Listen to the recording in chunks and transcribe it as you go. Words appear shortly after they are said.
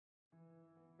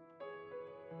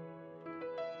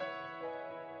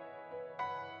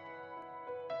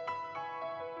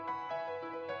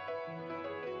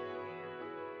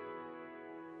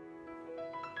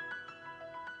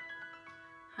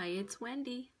it's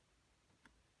Wendy.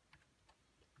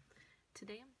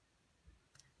 Today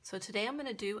I'm going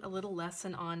to do a little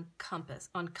lesson on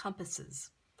compasses.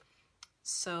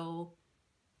 So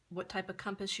what type of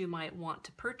compass you might want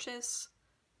to purchase,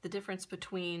 the difference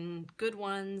between good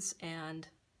ones and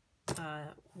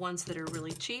ones that are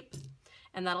really cheap,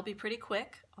 and that'll be pretty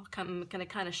quick. I'm going to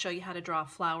kind of show you how to draw a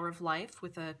flower of life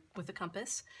with a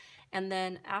compass, and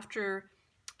then after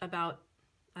about,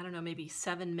 I don't know, maybe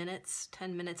 7 minutes,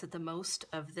 10 minutes at the most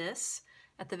of this,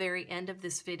 at the very end of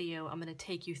this video, I'm going to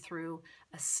take you through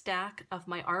a stack of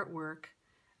my artwork,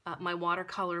 my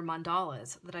watercolor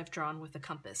mandalas that I've drawn with a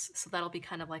compass. So that'll be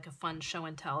kind of like a fun show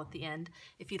and tell at the end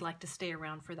if you'd like to stay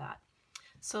around for that.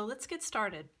 So let's get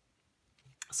started.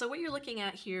 So what you're looking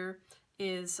at here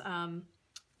is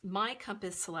my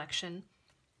compass selection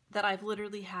that I've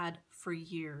literally had for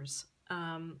years.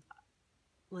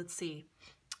 Let's see,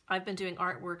 I've been doing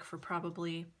artwork for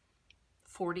probably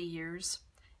 40 years.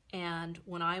 And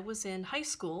when I was in high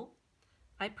school,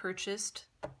 I purchased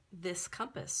this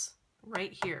compass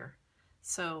right here.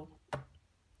 So,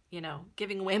 you know,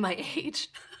 giving away my age,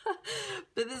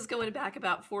 but this is going back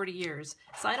about 40 years.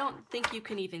 So I don't think you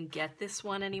can even get this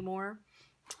one anymore.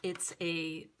 It's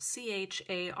a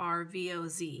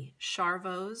CHARVOZ,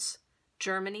 Charvos,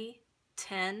 Germany,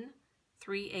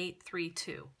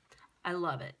 103832. I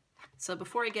love it. So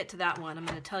before I get to that one, I'm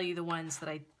going to tell you the ones that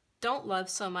I don't love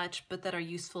so much, but that are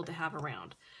useful to have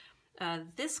around.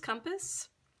 This compass,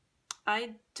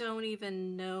 I don't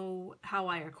even know how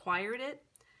I acquired it.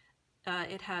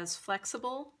 It has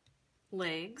flexible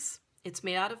legs. It's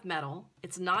made out of metal.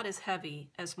 It's not as heavy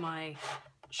as my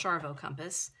Charvo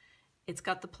compass. It's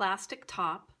got the plastic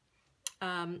top.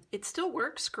 It still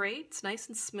works great. It's nice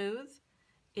and smooth.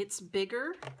 It's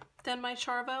bigger than my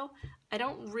Charvo. I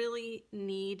don't really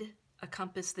need a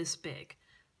compass this big.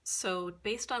 So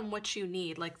based on what you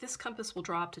need, like this compass will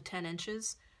draw up to 10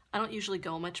 inches. I don't usually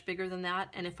go much bigger than that,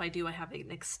 and if I do, I have an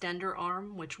extender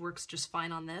arm, which works just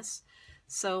fine on this.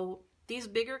 So these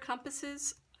bigger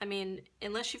compasses, I mean,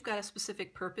 unless you've got a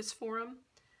specific purpose for them,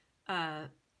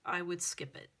 I would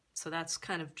skip it. So that's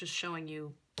kind of just showing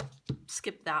you,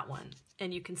 skip that one.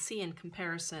 And you can see in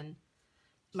comparison,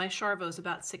 my Charvo is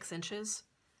about 6 inches.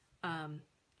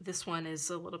 This one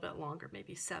is a little bit longer,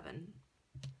 maybe 7.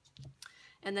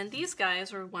 And then these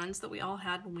guys are ones that we all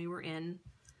had when we were in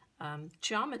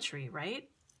geometry, right?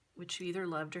 Which you either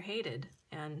loved or hated.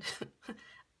 And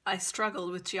I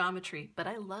struggled with geometry, but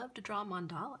I love to draw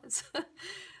mandalas.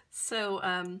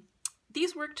 So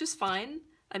these work just fine.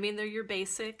 I mean, they're your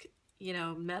basic, you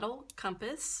know, metal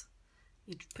compass.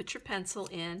 You put your pencil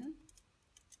in.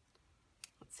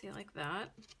 Let's see, like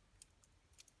that.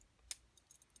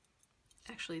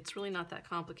 Actually, it's really not that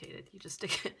complicated. You just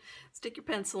stick your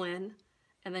pencil in,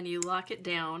 and then you lock it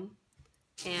down,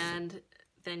 and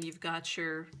then you've got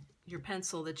your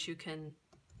pencil that you can,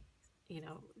 you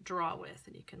know, draw with,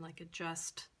 and you can like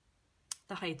adjust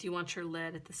the height. You want your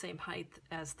lead at the same height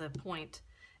as the point,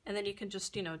 and then you can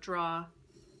just, you know, draw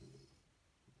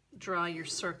your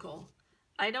circle.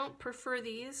 I don't prefer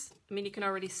these. I mean, you can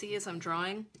already see as I'm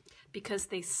drawing, because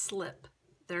they slip.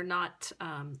 They're not,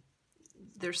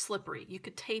 they're slippery. You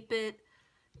could tape it.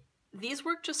 These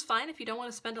work just fine if you don't want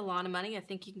to spend a lot of money. I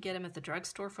think you can get them at the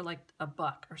drugstore for like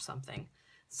 $1 or something.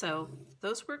 So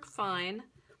those work fine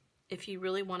if you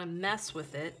really want to mess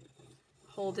with it,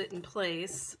 hold it in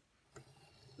place.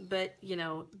 But, you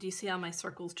know, do you see how my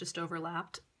circles just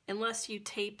overlapped? Unless you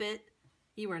tape it,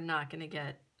 you are not going to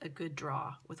get a good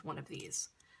draw with one of these.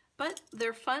 But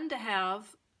they're fun to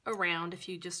have around if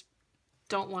you just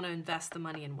don't want to invest the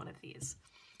money in one of these.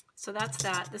 So that's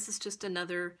that. This is just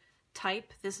another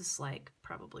type. This is like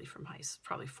probably from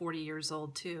probably 40 years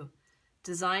old too.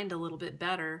 Designed a little bit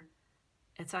better.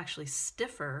 It's actually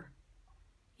stiffer.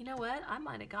 You know what? I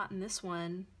might have gotten this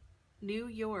one, New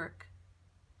York.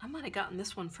 I might have gotten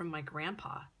this one from my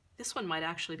grandpa. This one might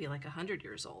actually be like 100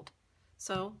 years old.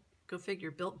 So go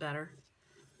figure, built better.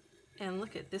 And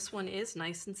look at this one is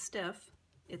nice and stiff.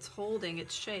 It's holding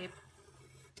its shape.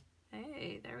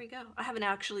 Hey, there we go. I haven't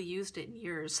actually used it in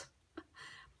years.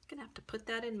 Gonna have to put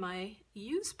that in my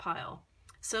use pile.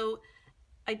 So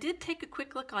I did take a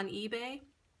quick look on eBay,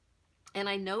 and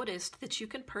I noticed that you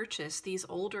can purchase these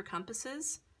older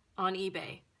compasses on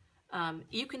eBay.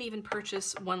 You can even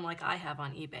purchase one like I have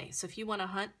on eBay. So if you want to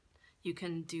hunt, you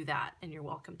can do that, and you're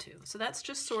welcome to. So that's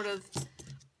just sort of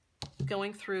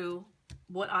going through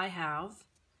what I have,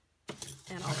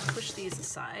 and I'll push these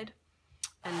aside.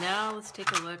 And now let's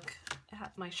take a look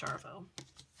at my Charvo.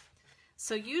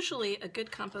 So usually a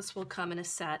good compass will come in a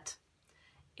set,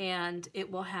 and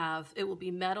it will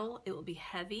be metal, it will be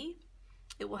heavy,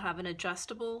 it will have an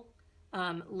adjustable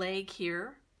leg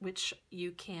here, which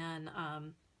you can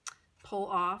pull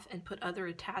off and put other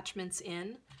attachments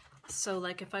in. So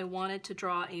like if I wanted to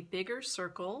draw a bigger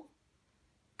circle,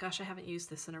 gosh, I haven't used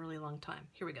this in a really long time.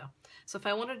 Here we go. So if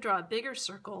I wanted to draw a bigger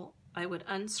circle, I would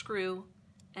unscrew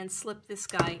and slip this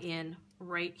guy in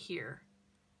right here.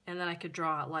 And then I could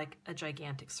draw like a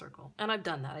gigantic circle. And I've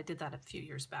done that. I did that a few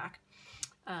years back.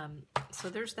 So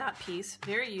there's that piece.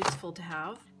 Very useful to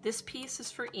have. This piece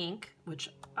is for ink, which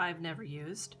I've never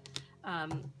used.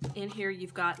 In here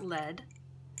you've got lead.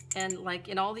 And like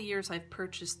in all the years I've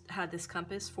had this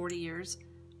compass, 40 years,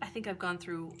 I think I've gone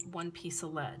through one piece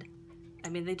of lead. I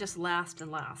mean, they just last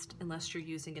and last unless you're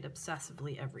using it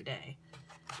obsessively every day.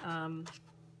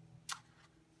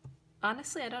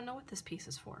 Honestly, I don't know what this piece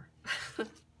is for.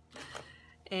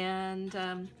 And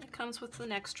it comes with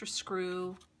an extra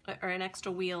screw, or an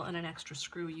extra wheel and an extra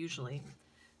screw usually,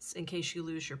 in case you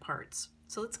lose your parts.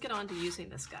 So let's get on to using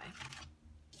this guy.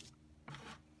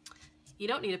 You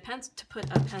don't need to put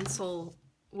a pencil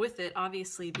with it,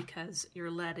 obviously, because your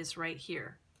lead is right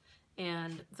here.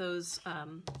 And those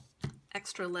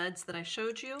extra leads that I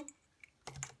showed you,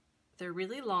 they're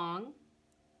really long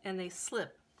and they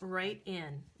slip right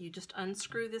in. You just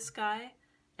unscrew this guy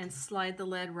and slide the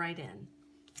lead right in.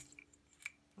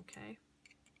 Okay.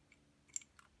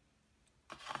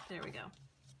 There we go.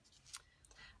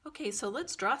 Okay, so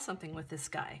let's draw something with this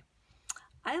guy.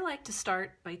 I like to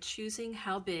start by choosing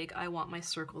how big I want my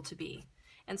circle to be.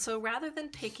 And so rather than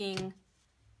picking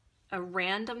a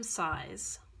random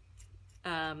size,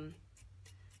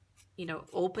 you know,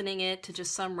 opening it to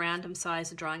just some random size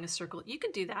and drawing a circle, you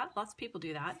can do that. Lots of people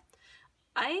do that.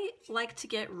 I like to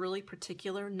get really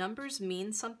particular. Numbers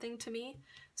mean something to me.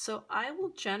 So I will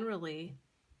generally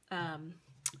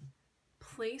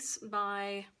place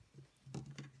the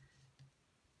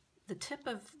tip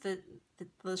of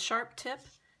the sharp tip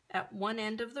at one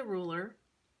end of the ruler,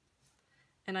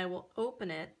 and I will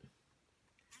open it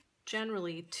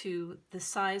generally to the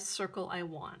size circle I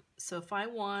want. So if I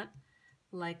want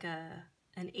like an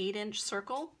 8-inch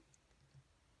circle,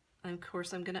 of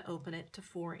course I'm going to open it to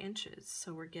 4 inches.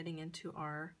 So we're getting into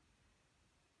our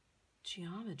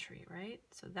geometry, right?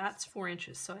 So that's 4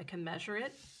 inches. So I can measure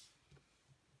it.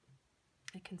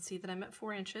 I can see that I'm at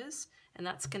 4 inches, and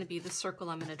that's going to be the circle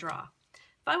I'm going to draw.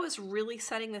 If I was really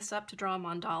setting this up to draw a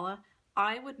mandala,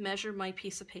 I would measure my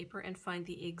piece of paper and find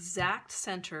the exact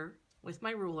center with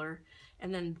my ruler,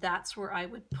 and then that's where I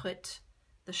would put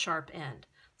the sharp end.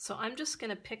 So I'm just going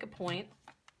to pick a point.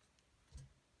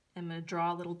 I'm going to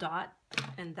draw a little dot,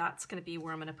 and that's going to be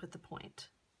where I'm going to put the point.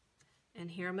 And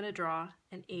here I'm going to draw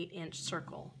an 8-inch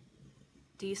circle.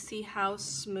 Do you see how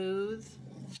smooth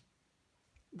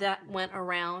that went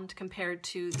around compared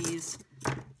to these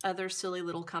other silly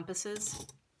little compasses?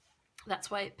 That's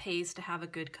why it pays to have a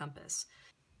good compass.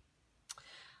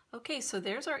 Okay, so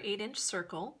there's our 8-inch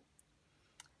circle.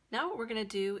 Now what we're going to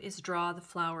do is draw the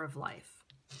flower of life.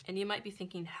 And you might be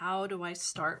thinking, how do I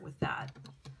start with that?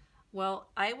 Well,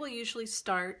 I will usually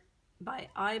start by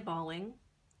eyeballing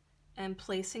and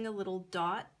placing a little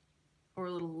dot or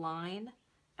a little line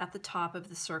at the top of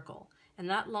the circle. And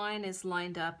that line is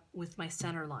lined up with my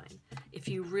center line. If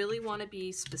you really want to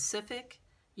be specific,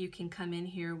 you can come in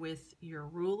here with your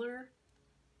ruler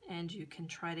and you can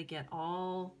try to get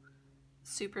all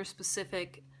super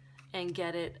specific and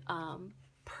get it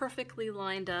perfectly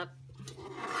lined up.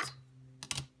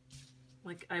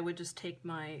 Like I would just take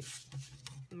my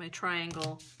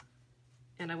triangle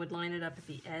and I would line it up at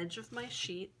the edge of my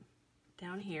sheet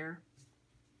down here.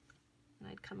 And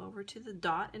I'd come over to the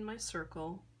dot in my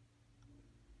circle.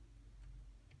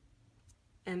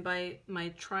 And by my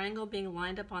triangle being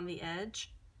lined up on the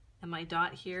edge and my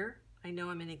dot here, I know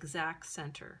I'm in exact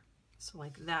center. So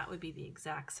like that would be the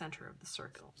exact center of the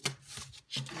circle.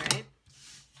 All right.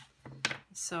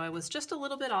 So I was just a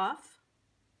little bit off.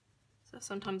 So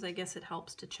sometimes I guess it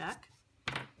helps to check.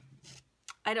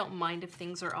 I don't mind if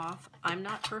things are off. I'm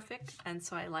not perfect, and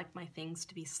so I like my things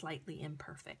to be slightly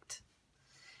imperfect.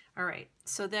 All right,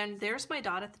 so then there's my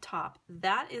dot at the top.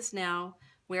 That is now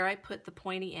where I put the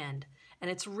pointy end.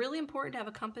 And it's really important to have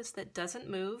a compass that doesn't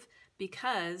move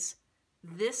because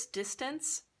this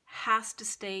distance has to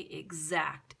stay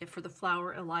exact for the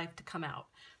flower of life to come out.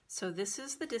 So this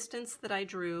is the distance that I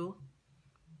drew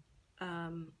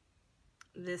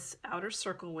this outer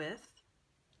circle with.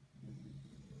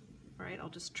 All right, I'll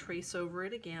just trace over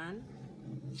it again.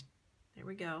 There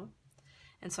we go.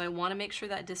 And so I want to make sure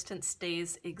that distance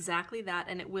stays exactly that,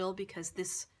 and it will because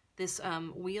this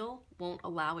wheel won't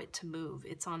allow it to move.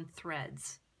 It's on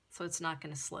threads, so it's not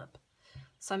going to slip.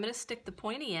 So I'm going to stick the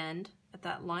pointy end at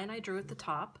that line I drew at the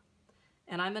top,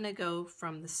 And I'm going to go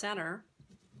from the center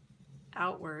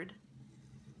outward,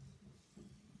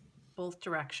 both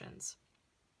directions.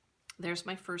 There's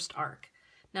my first arc.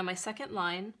 Now my second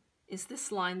line is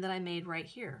this line that I made right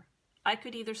here. I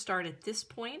could either start at this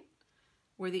point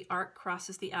where the arc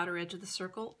crosses the outer edge of the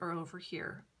circle, or over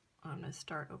here. I'm going to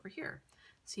start over here.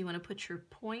 So you want to put your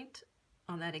point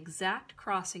on that exact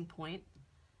crossing point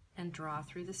and draw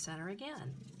through the center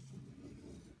again.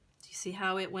 Do you see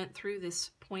how it went through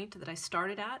this point that I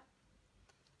started at?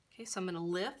 Okay, so I'm going to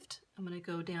lift. I'm going to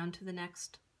go down to the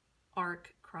next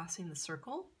arc crossing the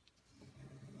circle.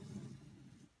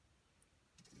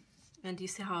 And do you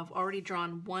see how I've already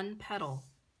drawn one petal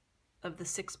of the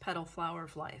 6-petal flower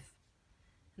of life?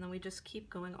 And then we just keep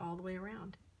going all the way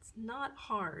around. It's not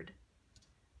hard.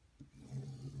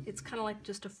 It's kind of like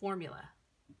just a formula.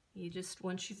 You just,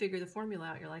 once you figure the formula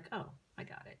out, you're like, oh, I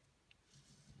got it.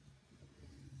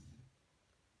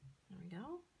 There we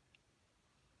go.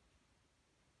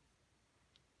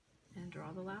 And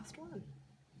draw the last one.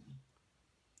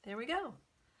 There we go.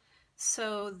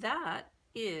 So that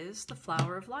is the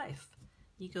flower of life.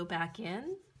 You go back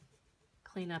in,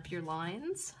 clean up your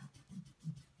lines.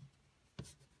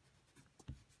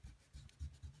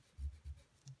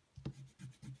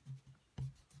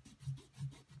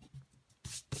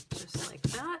 Just like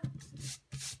that.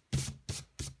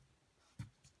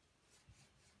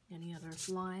 Any other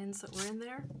lines that were in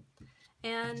there.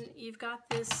 And you've got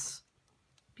this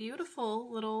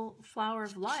beautiful little flower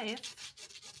of life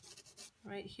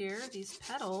right here, these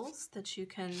petals that you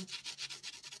can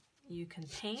paint, you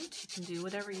can do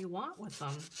whatever you want with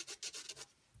them,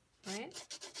 right?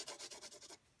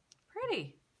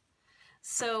 Pretty.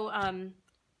 So I'm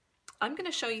going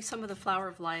to show you some of the flower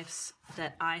of lives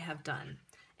that I have done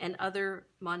and other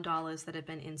mandalas that have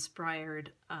been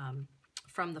inspired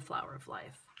from the flower of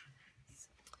life.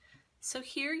 So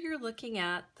here you're looking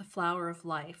at the flower of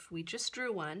life. We just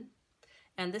drew one,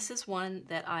 and this is one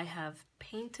that I have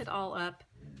painted all up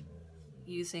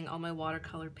using all my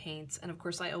watercolor paints. And of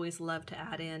course, I always love to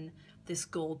add in this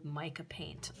gold mica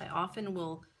paint. I often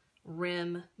will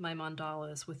rim my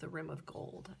mandalas with a rim of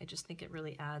gold. I just think it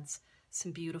really adds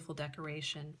some beautiful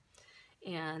decoration.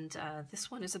 And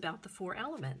this one is about the 4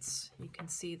 elements. You can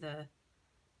see the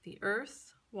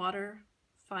earth, water,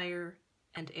 fire,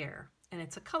 and air. And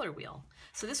it's a color wheel.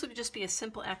 So this would just be a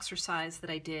simple exercise that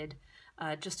I did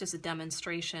just as a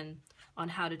demonstration on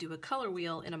how to do a color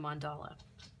wheel in a mandala.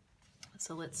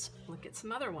 So let's look at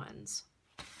some other ones.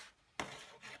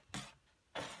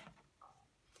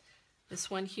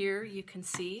 This one here, you can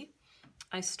see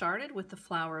I started with the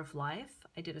flower of life.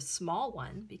 I did a small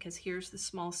one because here's the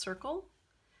small circle.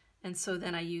 And so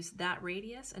then I used that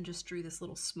radius and just drew this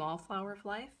little small flower of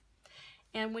life.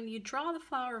 And when you draw the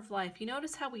flower of life, you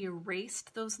notice how we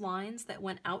erased those lines that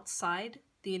went outside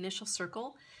the initial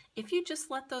circle? If you just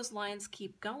let those lines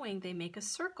keep going, they make a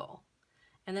circle.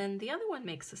 And then the other one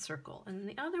makes a circle, and then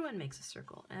the other one makes a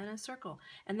circle, and a circle.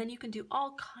 And then you can do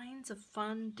all kinds of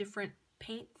fun, different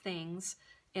paint things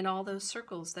in all those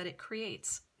circles that it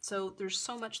creates. So there's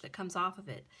so much that comes off of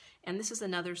it. And this is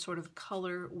another sort of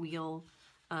color wheel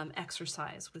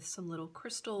exercise with some little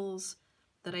crystals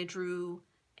that I drew,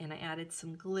 and I added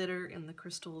some glitter in the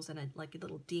crystals and like a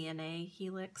little DNA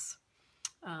helix.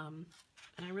 And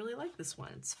I really like this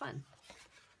one. It's fun.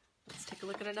 Let's take a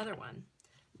look at another one.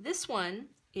 This one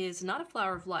is not a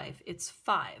flower of life, it's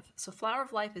 5. So flower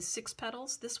of life is 6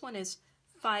 petals. This one is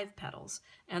 5 petals.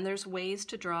 And there's ways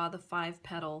to draw the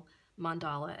 5-petal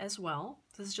mandala as well.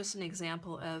 This is just an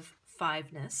example of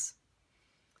 5-ness.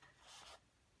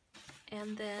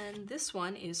 And then this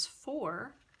one is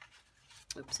 4.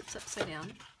 Oops, it's upside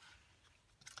down.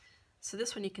 So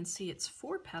this one you can see it's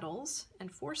 4 petals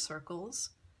and 4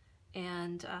 circles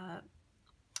and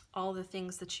all the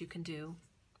things that you can do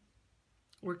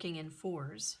working in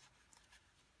 4s.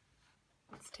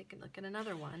 Let's take a look at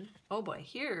another one. Oh boy,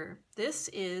 here, this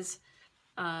is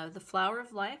the flower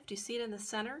of life. Do you see it in the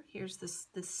center? Here's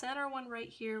the center one right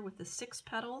here with the 6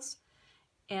 petals.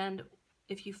 And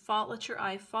if you let your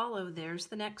eye follow, there's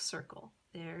the next circle.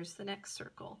 There's the next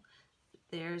circle.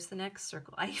 There's the next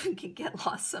circle. I even can get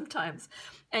lost sometimes.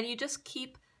 And you just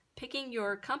keep picking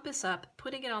your compass up,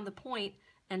 putting it on the point,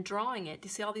 and drawing it. Do you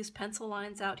see all these pencil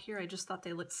lines out here? I just thought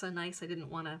they looked so nice. I didn't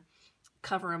want to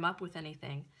cover them up with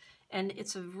anything. And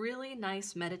it's a really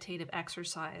nice meditative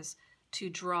exercise to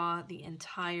draw the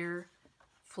entire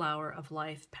flower of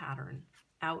life pattern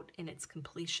out in its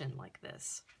completion like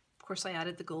this. Of course, I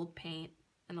added the gold paint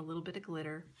and a little bit of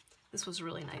glitter. This was a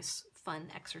really nice, fun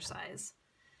exercise.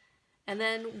 And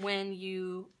then when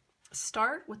you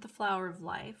start with the flower of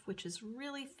life, which is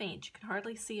really faint, you can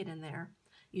hardly see it in there,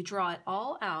 You draw it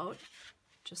all out,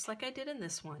 just like I did in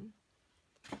this one.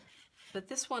 But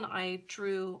this one I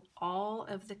drew all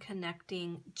of the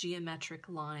connecting geometric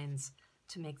lines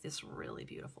to make this really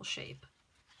beautiful shape.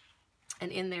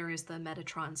 And in there is the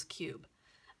Metatron's cube.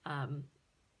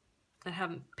 I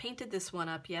haven't painted this one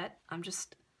up yet. I'm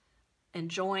just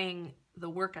enjoying the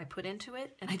work I put into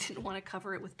it, and I didn't want to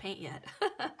cover it with paint yet,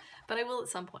 but I will at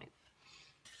some point.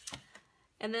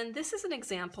 And then this is an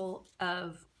example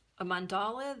of a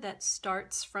mandala that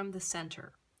starts from the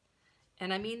center.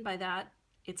 And I mean by that,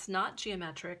 it's not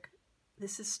geometric.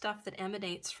 This is stuff that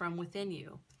emanates from within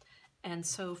you. And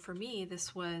so for me,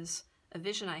 this was a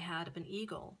vision I had of an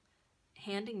eagle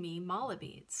handing me mala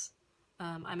beads.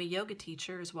 I'm a yoga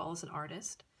teacher as well as an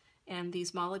artist, and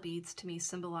these mala beads to me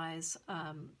symbolize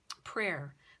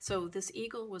prayer. So this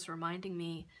eagle was reminding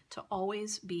me to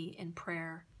always be in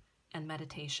prayer and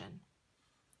meditation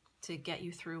to get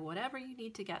you through whatever you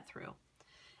need to get through.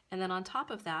 And then on top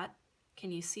of that,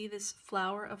 can you see this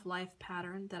flower of life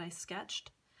pattern that I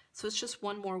sketched? So it's just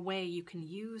one more way you can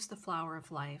use the flower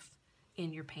of life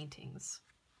in your paintings.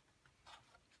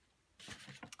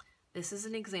 This is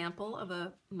an example of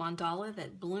a mandala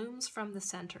that blooms from the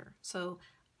center. So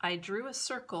I drew a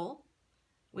circle,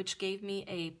 which gave me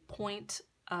a point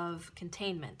of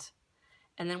containment.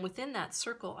 And then within that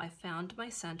circle, I found my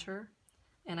center,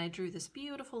 and I drew this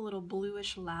beautiful little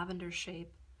bluish lavender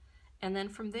shape. And then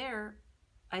from there,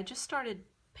 I just started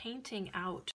painting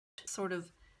out sort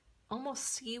of almost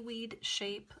seaweed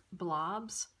shape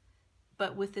blobs,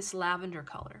 but with this lavender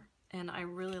color. And I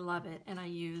really love it. And I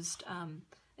used,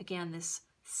 again, this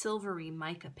silvery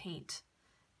mica paint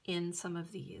in some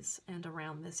of these and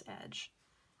around this edge.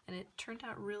 And it turned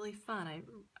out really fun.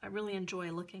 I really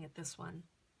enjoy looking at this one.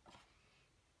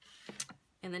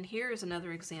 And then here is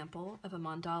another example of a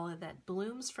mandala that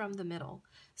blooms from the middle.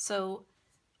 So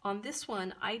on this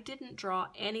one, I didn't draw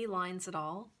any lines at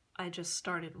all. I just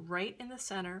started right in the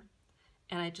center,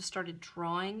 and I just started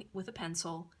drawing with a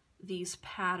pencil these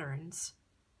patterns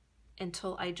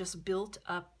until I just built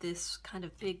up this kind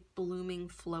of big blooming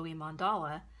flowy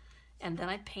mandala. And then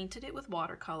I painted it with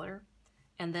watercolor,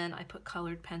 and then I put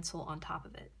colored pencil on top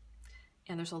of it.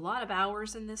 And there's a lot of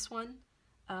hours in this one,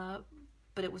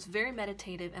 but it was very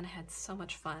meditative, and I had so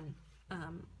much fun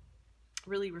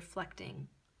really reflecting.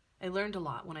 I learned a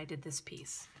lot when I did this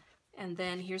piece. And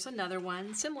then here's another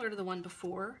one, similar to the one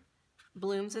before,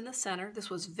 blooms in the center. This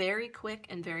was very quick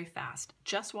and very fast,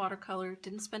 just watercolor,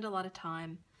 didn't spend a lot of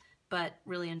time, but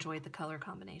really enjoyed the color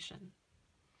combination.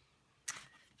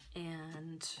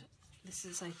 And this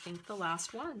is, I think, the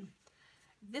last one.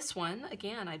 This one,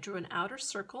 again, I drew an outer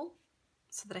circle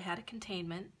so that I had a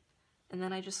containment, and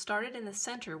then I just started in the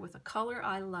center with a color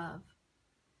I love,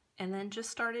 and then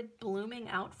just started blooming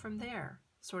out from there.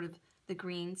 Sort of the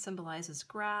green symbolizes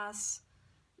grass,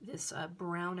 this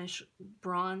brownish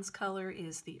bronze color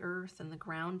is the earth and the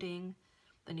grounding,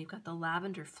 then you've got the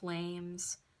lavender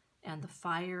flames and the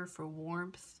fire for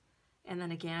warmth, and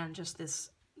then again just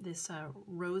this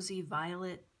rosy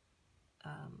violet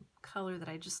color that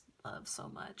I just love so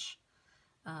much,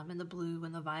 and the blue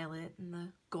and the violet and the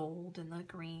gold and the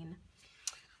green.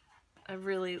 I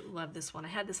really love this one. I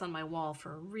had this on my wall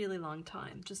for a really long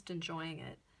time, just enjoying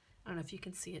it. I don't know if you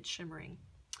can see it shimmering.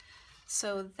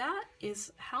 So that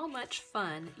is how much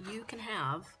fun you can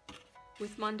have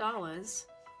with mandalas,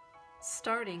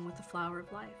 starting with the flower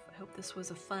of life. I hope this was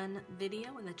a fun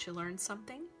video and that you learned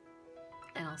something,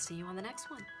 and I'll see you on the next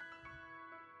one.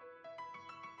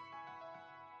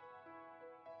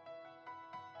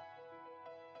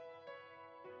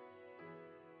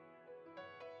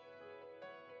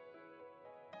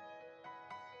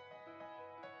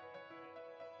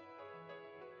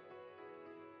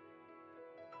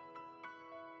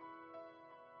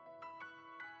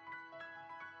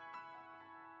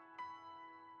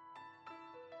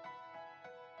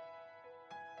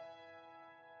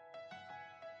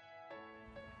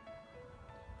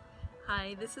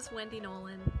 Hi, this is Wendy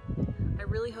Nolan. I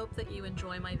really hope that you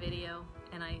enjoy my video,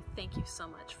 and I thank you so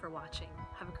much for watching.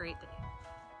 Have a great day.